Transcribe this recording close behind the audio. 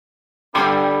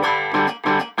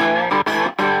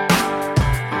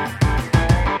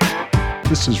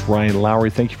This is Ryan Lowry.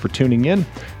 Thank you for tuning in.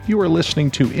 You are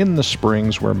listening to In the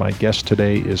Springs, where my guest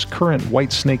today is current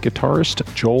Whitesnake guitarist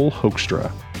Joel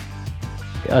Hoekstra.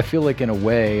 I feel like in a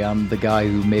way I'm the guy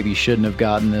who maybe shouldn't have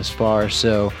gotten this far,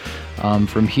 so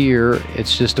from here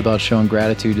it's just about showing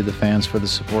gratitude to the fans for the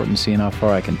support and seeing how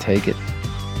far I can take it.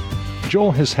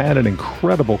 Joel has had an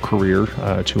incredible career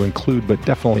to include, but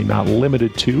definitely not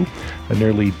limited to, a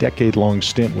nearly decade-long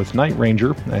stint with Night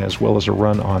Ranger, as well as a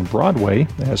run on Broadway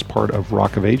as part of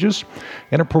Rock of Ages,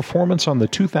 and a performance on the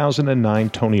 2009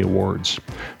 Tony Awards.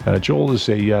 Joel is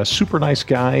a super nice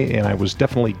guy, and I was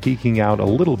definitely geeking out a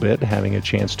little bit having a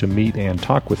chance to meet and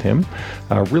talk with him.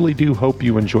 Really do hope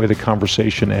you enjoy the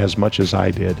conversation as much as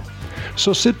I did.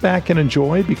 So sit back and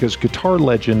enjoy, because guitar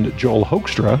legend Joel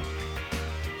Hoekstra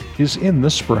is in the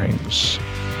Springs.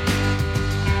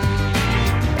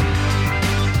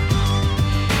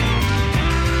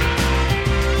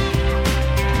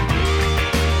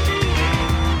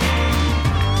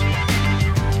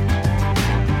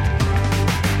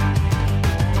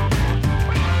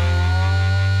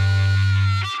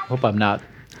 Hope I'm not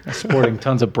sporting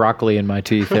tons of broccoli in my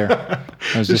teeth there.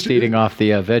 I was just eating off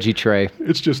the veggie tray.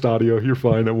 It's just audio. You're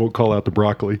fine. I won't call out the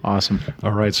broccoli. Awesome.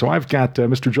 All right. So I've got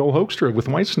Mr. Joel Hoekstra with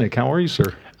Whitesnake. How are you,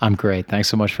 sir? I'm great. Thanks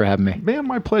so much for having me. Man,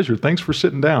 my pleasure. Thanks for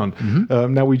sitting down.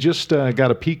 Mm-hmm. Now, we just got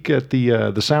a peek at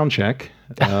the sound check,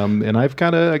 and I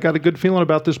got a good feeling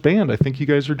about this band. I think you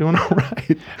guys are doing all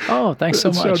right. Oh, thanks so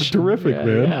much. It sounded terrific,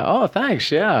 man. Yeah. Oh,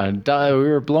 thanks. Yeah. We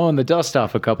were blowing the dust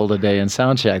off a couple today in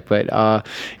sound check, but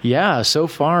yeah, so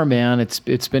far, man,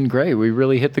 it's been great. We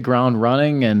really hit the ground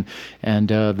running, and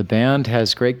the band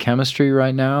has great chemistry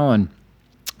right now, and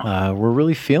we're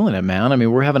really feeling it, man. I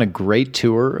mean, we're having a great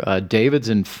tour. David's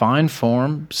in fine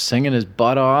form, singing his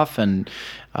butt off, and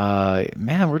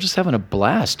man, we're just having a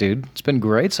blast, dude. It's been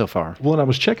great so far. Well, and I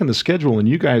was checking the schedule, and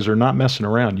you guys are not messing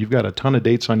around. You've got a ton of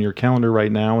dates on your calendar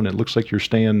right now, and it looks like you're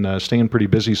staying pretty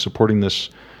busy supporting this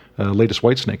latest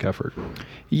Whitesnake effort.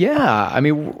 Yeah, I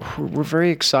mean, we're very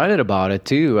excited about it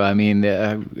too. I mean,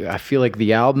 I feel like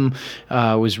the album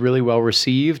was really well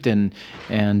received, and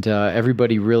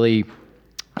everybody really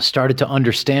started to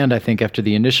understand, I think, after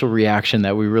the initial reaction,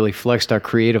 that we really flexed our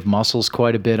creative muscles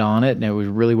quite a bit on it, and it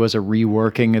really was a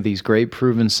reworking of these great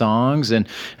proven songs, and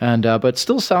but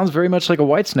still sounds very much like a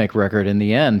Whitesnake record in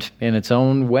the end, in its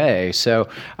own way. So,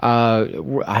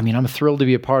 I mean, I'm thrilled to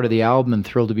be a part of the album and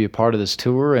thrilled to be a part of this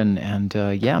tour, and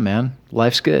yeah, man,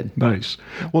 life's good. Nice.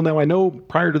 Well, now I know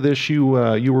prior to this, you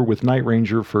were with Night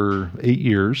Ranger for 8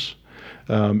 years,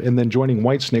 and then joining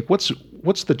Whitesnake.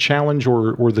 What's the challenge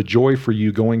or the joy for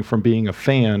you going from being a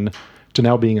fan to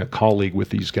now being a colleague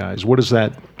with these guys? What does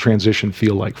that transition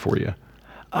feel like for you?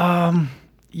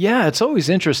 Yeah, it's always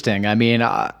interesting. I mean,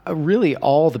 really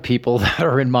all the people that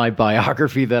are in my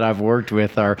biography that I've worked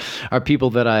with are people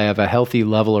that I have a healthy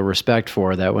level of respect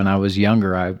for, that when I was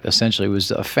younger, I essentially was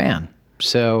a fan.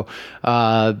 So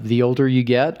the older you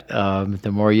get,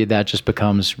 the more that just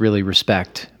becomes really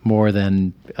respect, more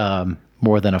than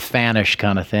a fanish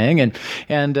kind of thing,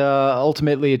 and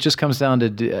ultimately it just comes down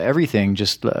to everything.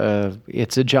 Just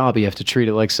it's a job. You have to treat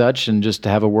it like such, and just to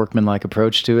have a workmanlike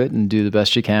approach to it, and do the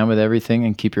best you can with everything,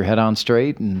 and keep your head on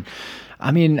straight. And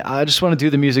I mean, I just want to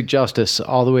do the music justice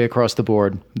all the way across the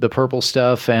board. The Purple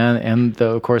stuff, and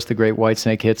of course the great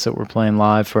Whitesnake hits that we're playing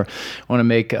live. I want to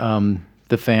make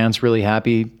the fans really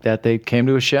happy that they came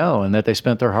to a show and that they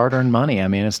spent their hard-earned money. I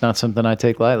mean, it's not something I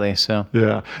take lightly. So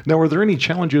yeah. Now, are there any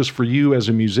challenges for you as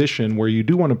a musician where you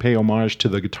do want to pay homage to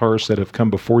the guitarists that have come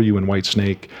before you in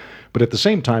Whitesnake, but at the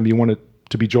same time you want it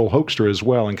to be Joel Hoekstra as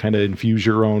well and kind of infuse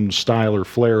your own style or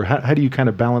flair? How do you kind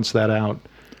of balance that out?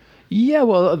 Yeah,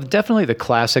 well, definitely the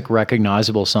classic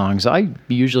recognizable songs. I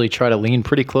usually try to lean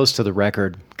pretty close to the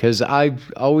record, because I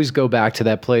always go back to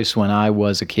that place when I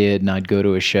was a kid and I'd go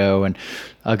to a show and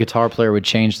a guitar player would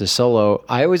change the solo.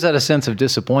 I always had a sense of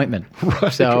disappointment.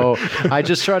 Right. So I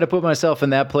just try to put myself in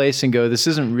that place and go, this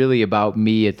isn't really about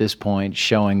me at this point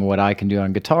showing what I can do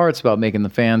on guitar. It's about making the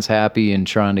fans happy and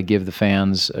trying to give the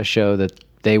fans a show that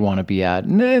they want to be at.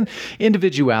 And then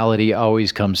individuality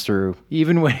always comes through.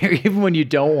 Even when you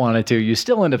don't want it to, you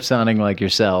still end up sounding like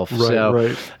yourself.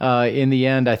 Right. In the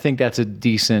end, I think that's a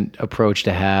decent approach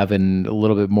to have, and a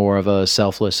little bit more of a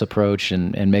selfless approach,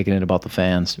 and making it about the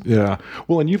fans. Yeah.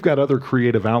 Well, and you've got other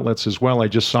creative outlets as well. I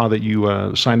just saw that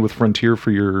you signed with Frontier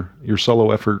for your solo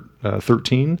effort,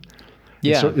 13.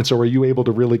 Yeah. And so are you able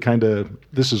to really kind of,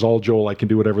 this is all Joel, I can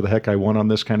do whatever the heck I want on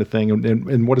this kind of thing?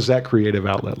 And what is that creative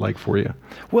outlet like for you?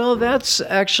 Well, that's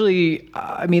actually,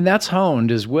 I mean, that's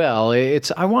honed as well.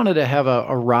 I wanted to have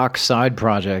a rock side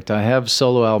project. I have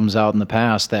solo albums out in the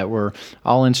past that were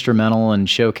all instrumental and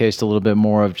showcased a little bit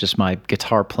more of just my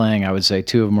guitar playing. I would say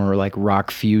 2 of them were like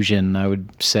rock fusion, I would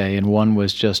say, and 1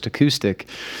 was just acoustic.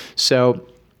 So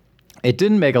it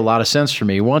didn't make a lot of sense for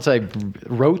me. Once I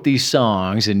wrote these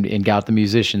songs and got the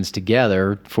musicians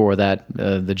together for that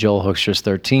the Joel Hoekstra's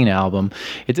 13 album,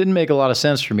 it didn't make a lot of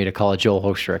sense for me to call it Joel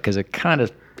Hoekstra because it kind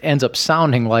of ends up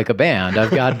sounding like a band. I've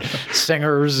got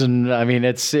singers, and I mean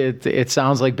it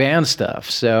sounds like band stuff.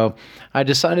 So I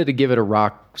decided to give it a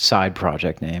rock side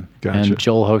project name. Gotcha. And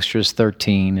Joel Hoekstra's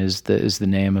 13 is the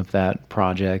name of that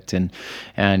project. And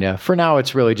for now,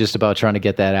 it's really just about trying to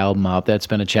get that album out. That's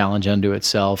been a challenge unto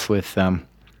itself with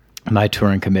my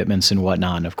touring commitments and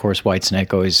whatnot. And of course,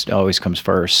 Whitesnake always comes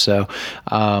first. So.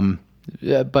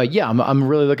 But yeah, I'm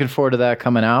really looking forward to that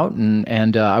coming out,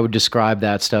 and I would describe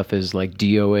that stuff as like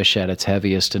Dio-ish at its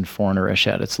heaviest and Foreigner-ish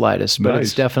at its lightest. But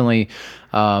It's definitely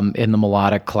in the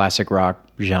melodic classic rock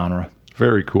genre.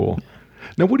 Very cool.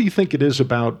 Now, what do you think it is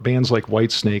about bands like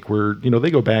Whitesnake where,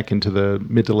 they go back into the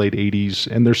mid to late 80s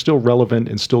and they're still relevant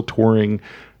and still touring?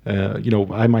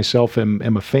 I myself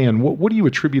am a fan. What do you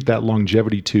attribute that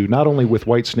longevity to, not only with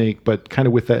Whitesnake, but kind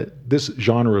of with this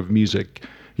genre of music?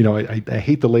 I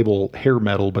hate the label hair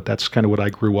metal, but that's kind of what I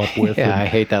grew up with. Yeah, I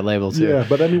hate that label too. Yeah,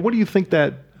 but I mean, what do you think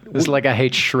that... It's like I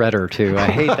hate shredder too. I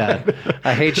hate that.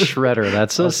 I hate shredder.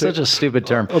 That's such a stupid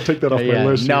term. I'll take that off my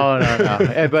list. No.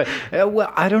 But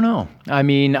well, I don't know. I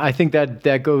mean, I think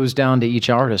that goes down to each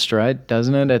artist, right?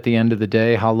 Doesn't it? At the end of the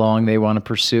day, how long they want to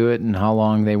pursue it and how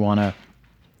long they want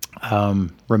to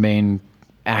remain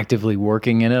actively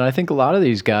working in it. I think a lot of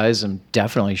these guys, I'm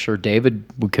definitely sure David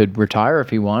could retire if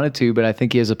he wanted to, but I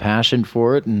think he has a passion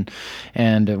for it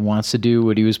and wants to do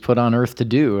what he was put on earth to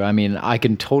do. I mean, I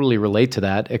can totally relate to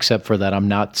that, except for that I'm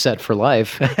not set for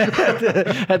life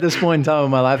at this point in time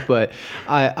in my life. But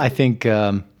I think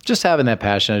just having that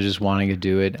passion of just wanting to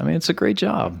do it, I mean, it's a great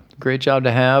job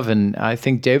to have. And I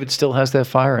think David still has that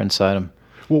fire inside him.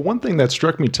 Well, one thing that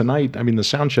struck me tonight, I mean, the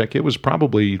sound check, it was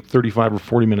probably 35 or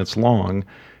 40 minutes long.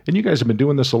 And you guys have been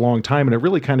doing this a long time, and it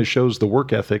really kind of shows the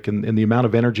work ethic and the amount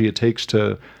of energy it takes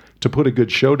to put a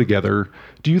good show together.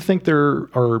 Do you think there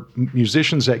are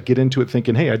musicians that get into it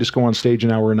thinking, hey, I just go on stage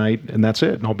an hour a night and that's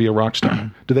it, and I'll be a rock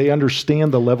star? Do they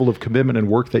understand the level of commitment and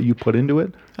work that you put into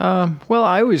it? Well,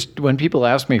 I always, when people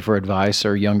ask me for advice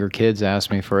or younger kids ask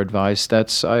me for advice,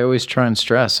 I always try and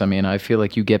stress. I mean, I feel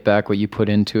like you get back what you put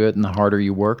into it, and the harder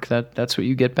you work, that's what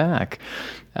you get back.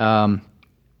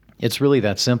 It's really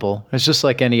that simple. It's just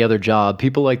like any other job.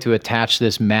 People like to attach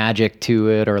this magic to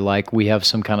it, or like we have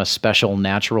some kind of special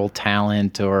natural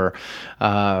talent, or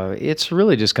it's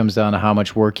really just comes down to how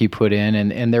much work you put in.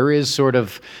 And there is sort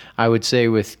of, I would say,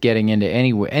 with getting into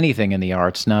anything in the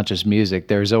arts, not just music,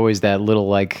 there's always that little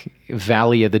like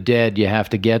valley of the dead you have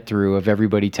to get through of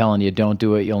everybody telling you, don't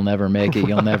do it, you'll never make it,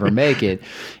 you'll never make it.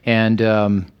 And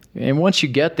once you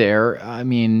get there, I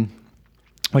mean,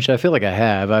 which I feel like I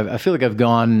have. I feel like I've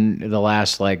gone the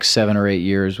last like 7 or 8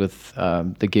 years with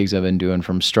the gigs I've been doing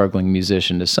from struggling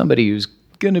musician to somebody who's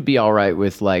going to be all right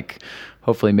with like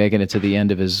hopefully making it to the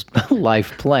end of his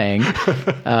life playing.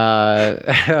 I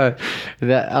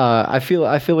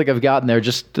feel like I've gotten there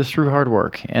just through hard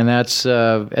work, and that's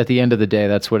at the end of the day,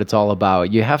 that's what it's all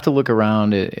about. You have to look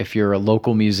around if you're a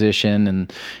local musician,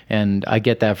 and I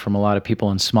get that from a lot of people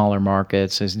in smaller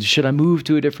markets. Should I move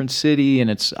to a different city?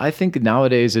 And I think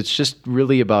nowadays it's just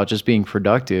really about just being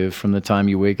productive from the time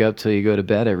you wake up till you go to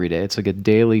bed every day. It's like a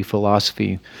daily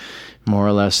philosophy, more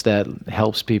or less, that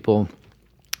helps people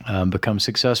become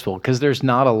successful, because there's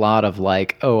not a lot of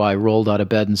like, oh, I rolled out of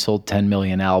bed and sold 10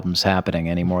 million albums happening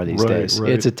anymore these days.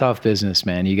 Right. It's a tough business,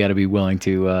 man. You got to be willing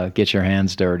to get your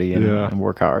hands dirty and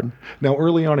work hard. Now,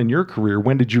 early on in your career,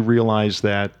 when did you realize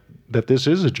that this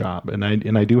is a job and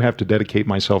I do have to dedicate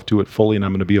myself to it fully, and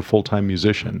I'm going to be a full-time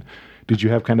musician? Did you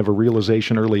have kind of a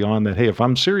realization early on that, hey, if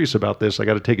I'm serious about this, I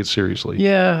got to take it seriously?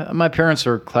 Yeah, my parents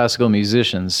are classical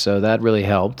musicians, so that really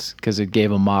helped, because it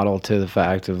gave a model to the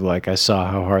fact of like I saw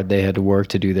how hard they had to work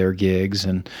to do their gigs,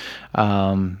 and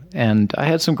I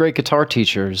had some great guitar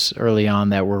teachers early on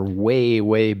that were way,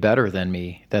 way better than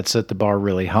me, that set the bar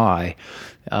really high,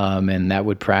 and that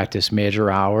would practice major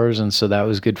hours, and so that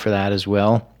was good for that as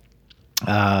well.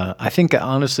 I think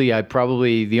honestly,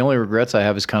 the only regrets I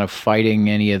have is kind of fighting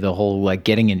any of the whole like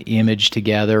getting an image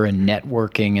together and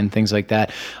networking and things like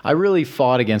that. I really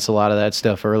fought against a lot of that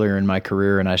stuff earlier in my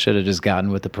career, and I should have just gotten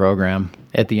with the program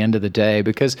at the end of the day,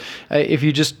 because if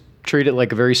you just treat it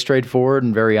like a very straightforward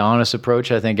and very honest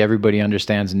approach. I think everybody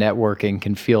understands networking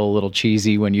can feel a little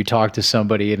cheesy when you talk to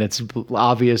somebody and it's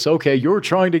obvious, okay, you're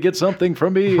trying to get something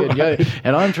from me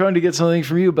and I'm trying to get something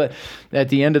from you. But at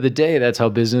the end of the day, that's how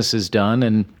business is done.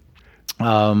 And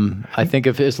I think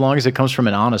as long as it comes from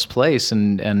an honest place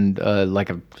and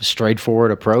like a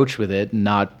straightforward approach with it,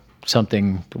 not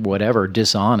something whatever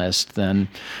dishonest, then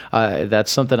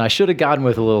that's something I should have gotten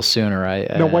with a little sooner.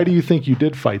 Now, why do you think you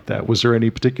did fight that? Was there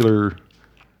any particular?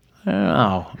 I don't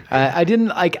know. I didn't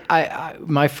like.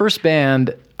 My first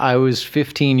band, I was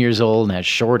 15 years old and had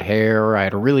short hair. I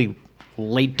had a really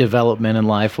late development in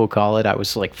life, we'll call it. I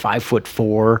was like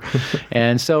 5'4",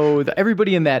 and so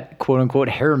everybody in that quote unquote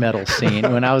hair metal scene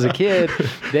when I was a kid,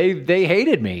 they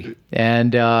hated me,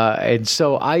 and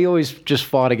so I always just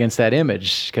fought against that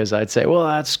image because I'd say,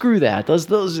 well, screw that.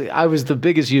 Those I was the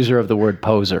biggest user of the word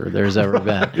poser there's ever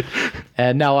been,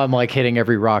 and now I'm like hitting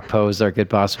every rock pose there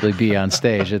could possibly be on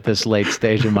stage at this late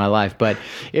stage in my life. But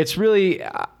it's really,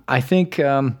 I think.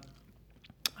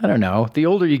 I don't know. The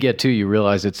older you get too, you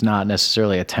realize it's not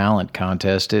necessarily a talent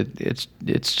contest. It's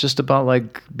just about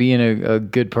like being a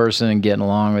good person and getting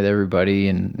along with everybody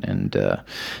and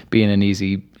being an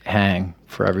easy hang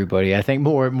for everybody. I think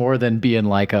more than being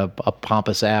like a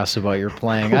pompous ass about your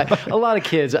playing. A lot of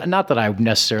kids, not that I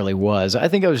necessarily was. I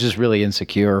think I was just really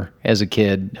insecure as a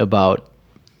kid about,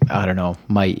 I don't know,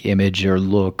 my image or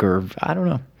look or I don't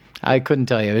know. I couldn't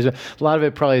tell you. A lot of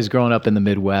it probably is growing up in the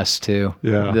Midwest too.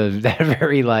 Yeah. That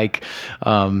very like,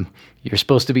 you're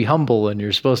supposed to be humble and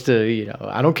you're supposed to,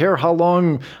 I don't care how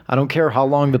long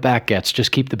the back gets,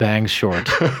 just keep the bangs short.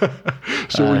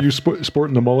 So were you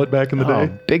sporting the mullet back in the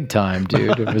day? Big time,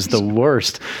 dude. It was the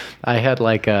worst. I had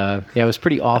like it was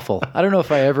pretty awful. I don't know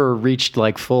if I ever reached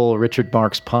like full Richard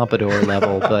Marx pompadour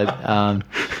level, but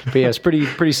yeah, it's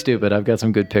pretty stupid. I've got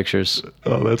some good pictures.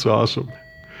 Oh, that's awesome.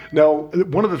 Now,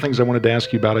 one of the things I wanted to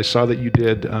ask you about, I saw that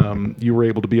you were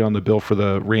able to be on the bill for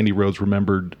the Randy Rhoads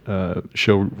Remembered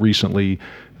show recently,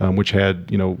 which had,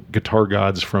 guitar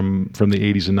gods from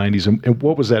the 80s and 90s. And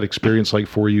what was that experience like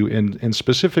for you? And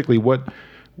specifically, what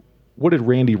did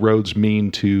Randy Rhoads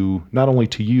mean to, not only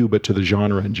to you, but to the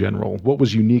genre in general? What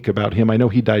was unique about him? I know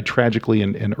he died tragically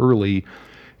and early,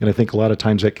 and I think a lot of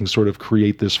times that can sort of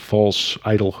create this false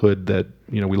idolhood that,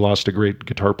 we lost a great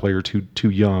guitar player too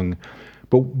young.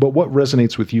 But what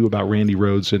resonates with you about Randy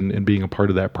Rhoads and being a part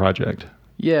of that project?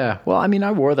 Yeah, well, I mean,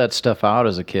 I wore that stuff out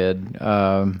as a kid.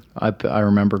 I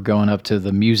remember going up to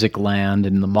the Music Land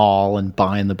in the mall and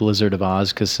buying the Blizzard of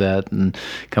Oz cassette and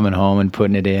coming home and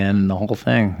putting it in and the whole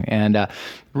thing. And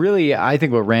really, I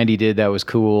think what Randy did that was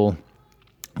cool,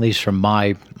 at least from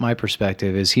my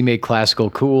perspective, is he made classical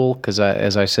cool because,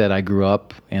 as I said, I grew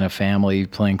up in a family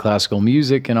playing classical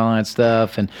music and all that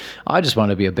stuff, and I just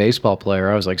wanted to be a baseball player.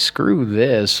 I was like, screw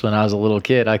this when I was a little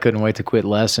kid. I couldn't wait to quit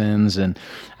lessons, and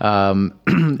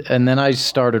and then I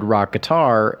started rock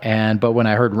guitar, but when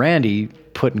I heard Randy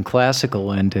putting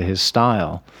classical into his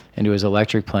style, into his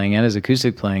electric playing and his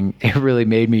acoustic playing, it really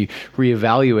made me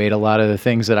reevaluate a lot of the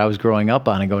things that I was growing up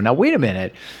on and go, now, wait a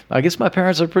minute. I guess my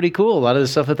parents are pretty cool. A lot of the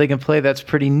stuff that they can play, that's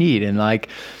pretty neat. And like,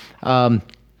 I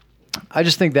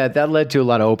just think that led to a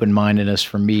lot of open-mindedness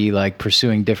for me, like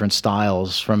pursuing different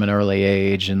styles from an early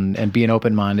age and being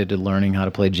open-minded to learning how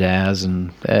to play jazz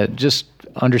and just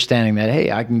understanding that, hey,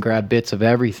 I can grab bits of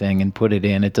everything and put it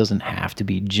in. It doesn't have to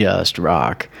be just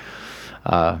rock.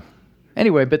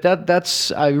 Anyway, but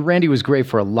that's Randy was great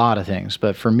for a lot of things,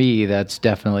 but for me, that's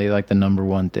definitely like the number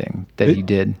one thing that he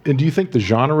did. And do you think the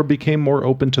genre became more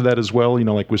open to that as well?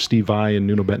 Like with Steve Vai and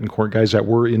Nuno Bettencourt, guys that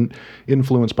were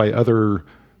influenced by other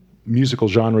musical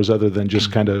genres other than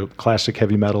just kind of classic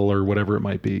heavy metal or whatever it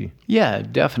might be? Yeah,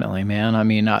 definitely, man. I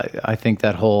mean, I think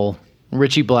that whole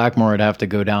Richie Blackmore would have to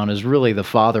go down as really the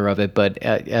father of it, but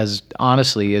as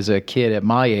honestly, as a kid at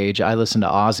my age, I listened to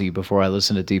Ozzy before I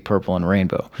listened to Deep Purple and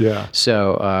Rainbow. Yeah.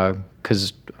 So,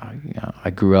 because I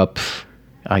grew up,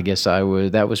 I guess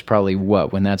that was probably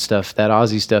when that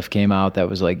Ozzy stuff came out, that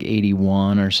was like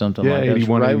 81 or something like that. Yeah,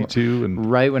 81, 82.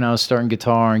 And right when I was starting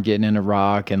guitar and getting into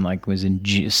rock and like was in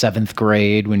 7th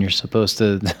grade when you're supposed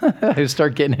to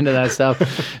start getting into that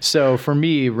stuff. So for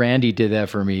me, Randy did that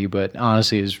for me, but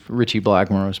honestly, Richie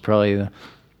Blackmore was probably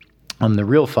the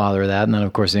real father of that. And then,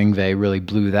 of course, Yngwie really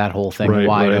blew that whole thing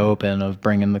wide open of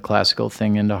bringing the classical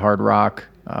thing into hard rock.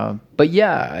 But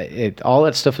yeah, all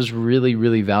that stuff is really,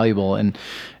 really valuable. And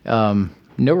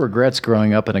no regrets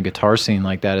growing up in a guitar scene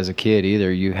like that as a kid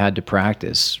either. You had to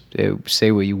practice.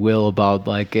 Say what you will about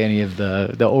like any of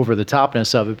the over the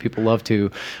topness of it. People love to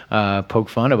poke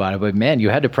fun about it, but man, you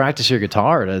had to practice your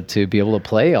guitar to be able to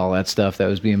play all that stuff that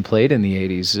was being played in the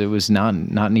 80s. It was not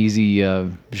an easy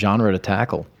genre to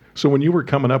tackle. So when you were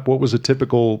coming up, what was a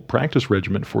typical practice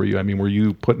regimen for you? I mean, were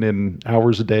you putting in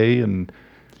hours a day and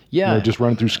just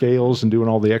running through scales and doing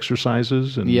all the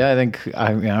exercises? And yeah, I think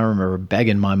I remember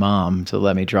begging my mom to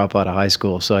let me drop out of high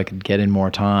school so I could get in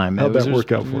more time. How'd that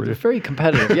work out for you? Very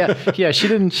competitive. Yeah. She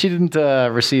didn't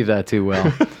receive that too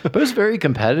well, but it was very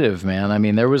competitive, man. I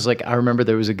mean, I remember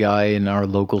there was a guy in our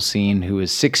local scene who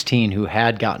was 16 who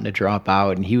had gotten to drop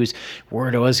out, and he was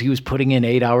putting in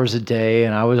 8 hours a day,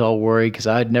 and I was all worried because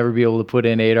I'd never be able to put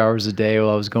in 8 hours a day while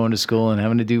I was going to school and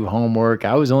having to do homework.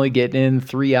 I was only getting in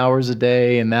 3 hours a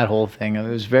day, and that whole thing. It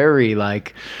was very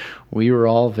we were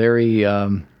all very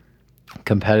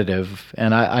competitive.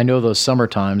 And I know those summer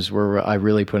times where I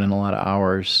really put in a lot of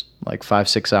hours, like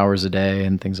 5-6 hours a day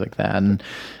and things like that. And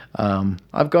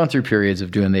I've gone through periods of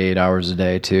doing the 8 hours a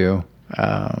day too.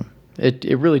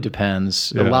 It really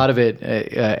depends. Yeah. A lot of it,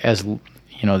 as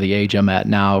the age I'm at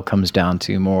now, comes down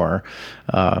to more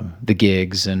the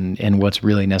gigs and what's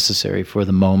really necessary for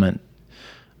the moment.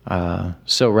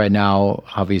 So right now,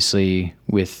 obviously,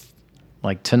 with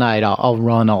like tonight, I'll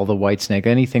run all the Whitesnake,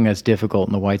 anything that's difficult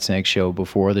in the Whitesnake show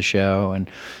before the show, and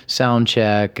sound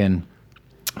check, and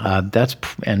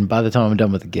and by the time I'm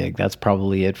done with the gig, that's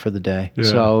probably it for the day. Yeah.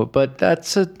 So, but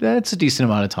that's a decent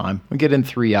amount of time. We get in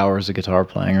 3 hours of guitar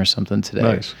playing or something today.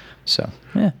 Nice. So,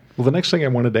 yeah. Well, the next thing I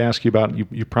wanted to ask you about,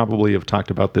 you probably have talked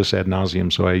about this ad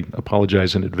nauseum, so I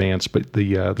apologize in advance, but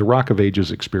the Rock of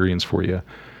Ages experience for you,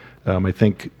 I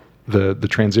think the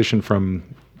transition from,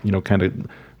 kind of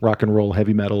rock and roll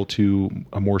heavy metal to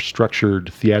a more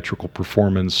structured theatrical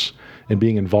performance and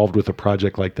being involved with a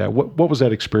project like that. What was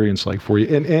that experience like for you?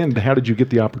 And how did you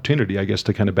get the opportunity, I guess,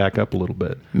 to kind of back up a little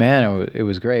bit? Man, it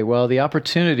was great. Well, the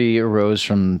opportunity arose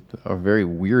from a very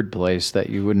weird place that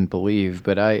you wouldn't believe,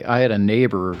 but I had a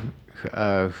neighbor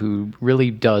who really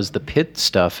does the pit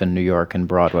stuff in New York and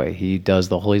Broadway. He's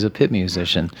a pit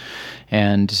musician,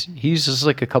 and he's just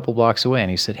like a couple blocks away.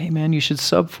 And he said, "Hey man, you should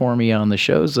sub for me on the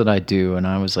shows that I do." And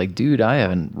I was like, "Dude, I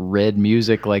haven't read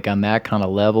music like on that kind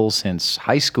of level since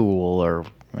high school." Or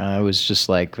I was just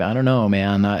like, "I don't know,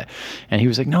 man." And he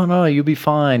was like, "No, you'll be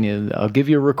fine. I'll give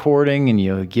you a recording, and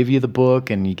you'll give you the book,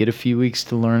 and you get a few weeks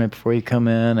to learn it before you come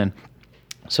in." And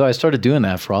so I started doing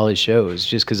that for all his shows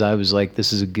just because I was like,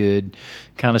 this is a good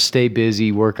kind of stay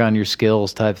busy, work on your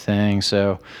skills type thing.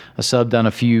 So I subbed on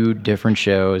a few different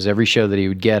shows. Every show that he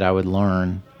would get, I would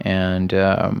learn. And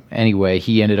anyway,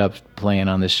 he ended up playing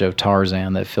on this show,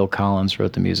 Tarzan, that Phil Collins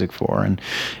wrote the music for.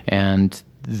 And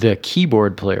the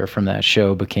keyboard player from that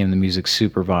show became the music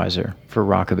supervisor for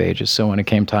Rock of Ages. So when it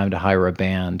came time to hire a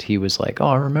band, he was like, "Oh,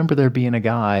 I remember there being a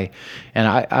guy."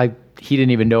 And he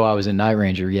didn't even know I was in Night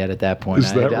Ranger yet at that point.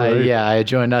 Is that right? I had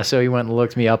joined us, so he went and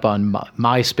looked me up on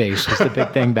MySpace, was the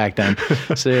big thing back then.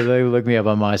 So they looked me up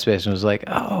on MySpace and was like,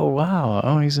 "Oh,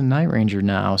 wow, he's a Night Ranger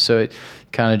now." So it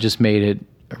kind of just made it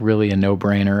really a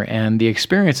no-brainer. And the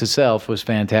experience itself was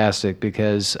fantastic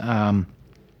because,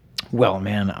 well,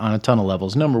 man, on a ton of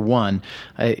levels. Number one,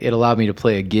 it allowed me to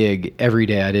play a gig every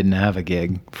day I didn't have a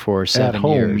gig for 7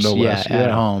 years. No less. Yeah,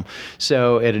 at home.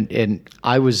 So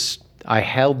I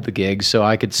held the gig, so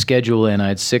I could schedule in. I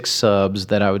had 6 subs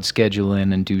that I would schedule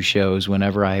in and do shows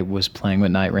whenever I was playing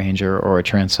with Night Ranger or a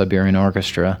Trans-Siberian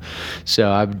Orchestra.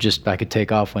 So I could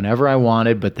take off whenever I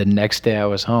wanted, but the next day I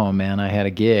was home, man, I had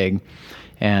a gig.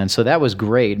 And so that was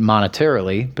great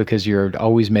monetarily because you're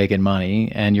always making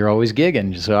money and you're always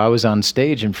gigging. So I was on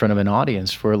stage in front of an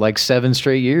audience for like 7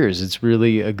 straight years. It's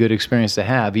really a good experience to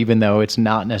have, even though it's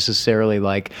not necessarily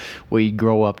like what you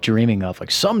grow up dreaming of.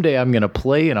 Like someday I'm going to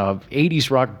play in a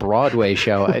 80s rock Broadway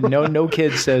show. No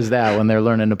kid says that when they're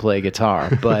learning to play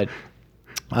guitar, but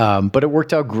it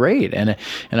worked out great, and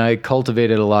I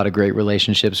cultivated a lot of great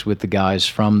relationships with the guys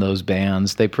from those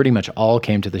bands. They pretty much all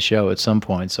came to the show at some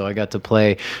point, so I got to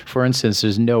play. For instance,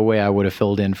 there's no way I would have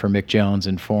filled in for Mick Jones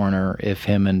and Foreigner if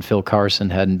him and Phil Carson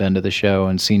hadn't been to the show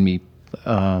and seen me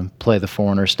play the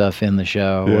Foreigner stuff in the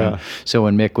show. Yeah. So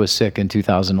when Mick was sick in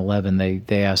 2011,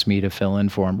 they asked me to fill in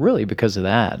for him, really because of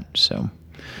that. So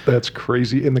that's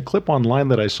crazy. In the clip online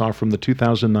that I saw from the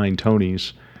 2009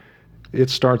 Tonys, it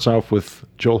starts off with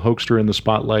Joel Hoekstra in the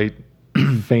spotlight,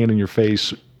 fan in your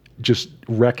face. just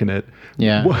wrecking it.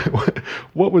 Yeah.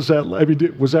 What was that? I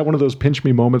mean, was that one of those pinch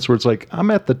me moments where it's like, I'm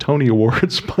at the Tony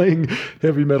Awards playing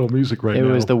heavy metal music right now?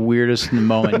 It was the weirdest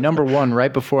moment. Number one,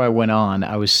 right before I went on,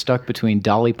 I was stuck between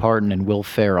Dolly Parton and Will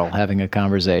Ferrell having a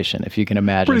conversation, if you can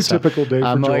imagine. Pretty typical day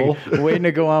for Joel. I'm waiting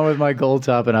to go on with my Gold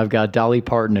Top, and I've got Dolly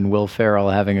Parton and Will Ferrell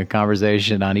having a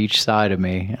conversation on each side of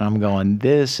me. And I'm going,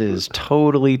 this is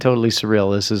totally, totally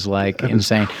surreal. This is like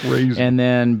insane. Crazy. And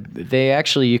then they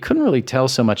actually, you couldn't really tell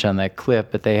so much on that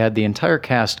clip, but they had the entire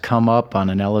cast come up on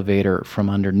an elevator from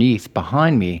underneath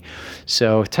behind me.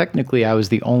 So technically I was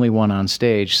the only one on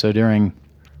stage. So during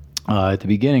at the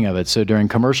beginning of it. So during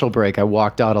commercial break, I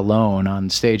walked out alone on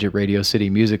stage at Radio City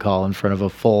Music Hall in front of a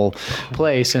full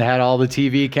place and had all the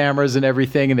TV cameras and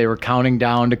everything, and they were counting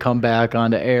down to come back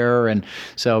onto air. And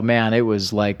so, man, it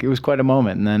was quite a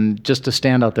moment. And then just to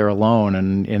stand out there alone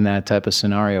and in that type of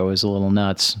scenario is a little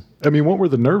nuts. I mean, what were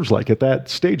the nerves like at that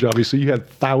stage? Obviously, you had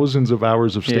thousands of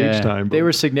hours of stage time. They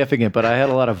were significant, but I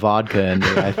had a lot of vodka in me,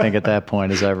 I think, at that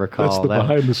point, as I recall. That's the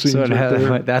behind the scenes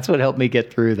there. That's what helped me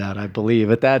get through that, I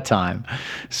believe, at that time.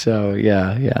 So,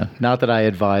 yeah. Not that I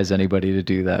advise anybody to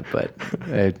do that, but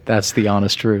that's the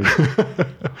honest truth.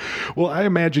 Well, I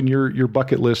imagine your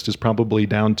bucket list is probably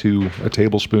down to a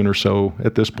tablespoon or so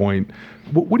at this point.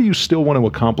 What do you still want to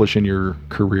accomplish in your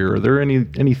career? Are there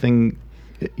anything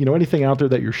out there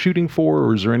that you're shooting for,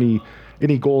 or is there any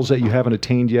goals that you haven't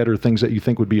attained yet, or things that you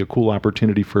think would be a cool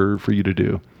opportunity for you to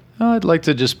do? I'd like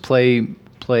to just play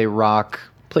rock,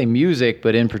 play music,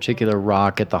 but in particular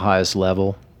rock at the highest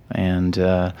level. And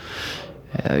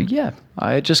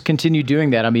I just continue doing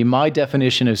that. I mean, my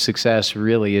definition of success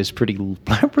really is pretty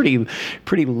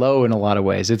low in a lot of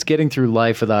ways. It's getting through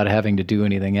life without having to do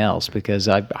anything else, because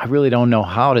I really don't know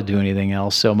how to do anything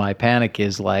else. So my panic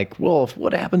is like, well,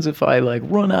 what happens if I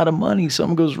run out of money,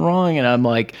 something goes wrong, and I'm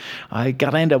like, I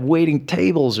gotta end up waiting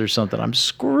tables or something. I'm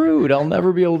screwed. I'll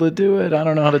never be able to do it. I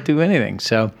don't know how to do anything.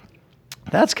 So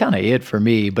that's kind of it for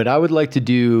me. But I would like to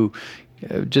do.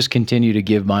 Just continue to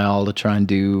give my all to try and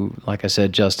do, like I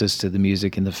said, justice to the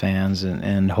music and the fans,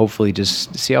 and hopefully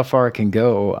just see how far it can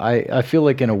go. I feel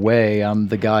like, in a way, I'm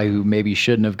the guy who maybe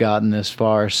shouldn't have gotten this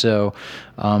far. So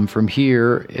from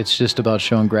here, it's just about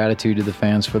showing gratitude to the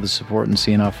fans for the support and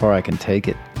seeing how far I can take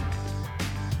it.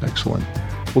 Excellent.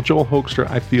 Well, Joel Hoekstra,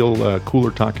 I feel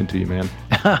cooler talking to you, man.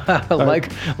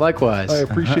 Likewise. I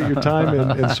appreciate your time,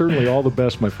 and certainly all the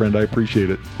best, my friend. I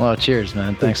appreciate it. Well, cheers,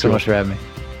 man. Thanks so much for having me.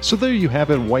 So there you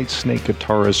have it, Whitesnake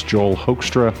guitarist Joel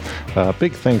Hoekstra.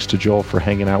 Big thanks to Joel for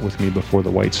hanging out with me before the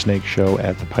Whitesnake show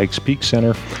at the Pikes Peak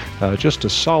Center. Just a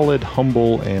solid,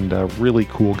 humble, and really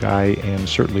cool guy, and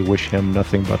certainly wish him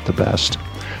nothing but the best.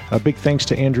 Big thanks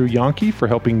to Andrew Yonke for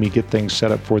helping me get things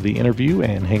set up for the interview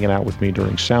and hanging out with me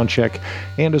during soundcheck.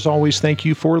 And as always, thank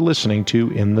you for listening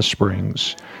to In the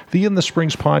Springs. The In the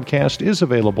Springs podcast is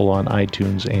available on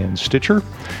iTunes and Stitcher.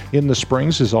 In the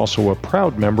Springs is also a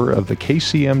proud member of the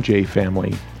KCMJ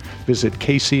family. Visit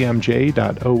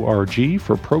kcmj.org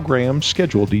for program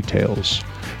schedule details.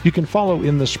 You can follow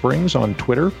In the Springs on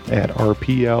Twitter at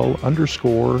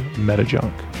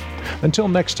RPL_Metajunk. Until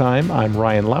next time, I'm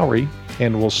Ryan Lowry,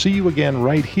 and we'll see you again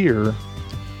right here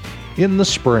in the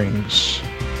Springs.